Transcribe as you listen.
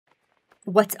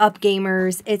What's up,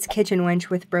 gamers? It's Kitchen Wench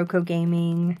with BroCo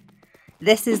Gaming.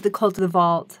 This is the Cult of the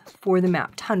Vault for the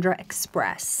map Tundra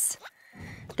Express.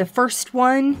 The first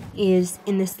one is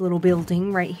in this little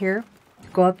building right here.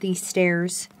 Go up these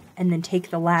stairs and then take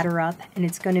the ladder up, and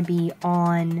it's going to be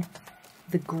on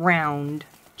the ground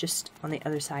just on the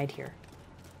other side here.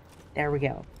 There we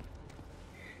go.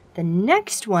 The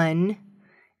next one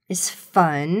is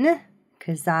fun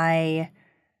because I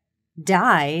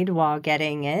died while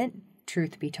getting it,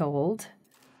 truth be told,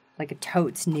 like a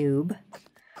totes noob.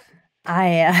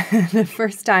 The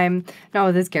first time, not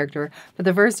with this character, but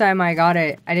the first time I got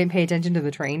it, I didn't pay attention to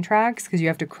the train tracks because you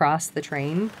have to cross the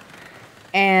train.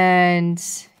 And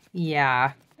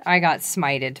yeah, I got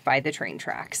smited by the train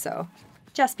tracks, so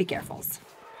just be careful.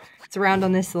 It's around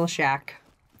on this little shack.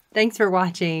 Thanks for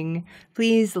watching.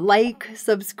 Please like,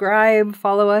 subscribe,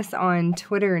 follow us on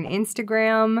Twitter and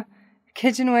Instagram.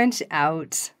 Kitchen Wench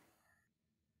out.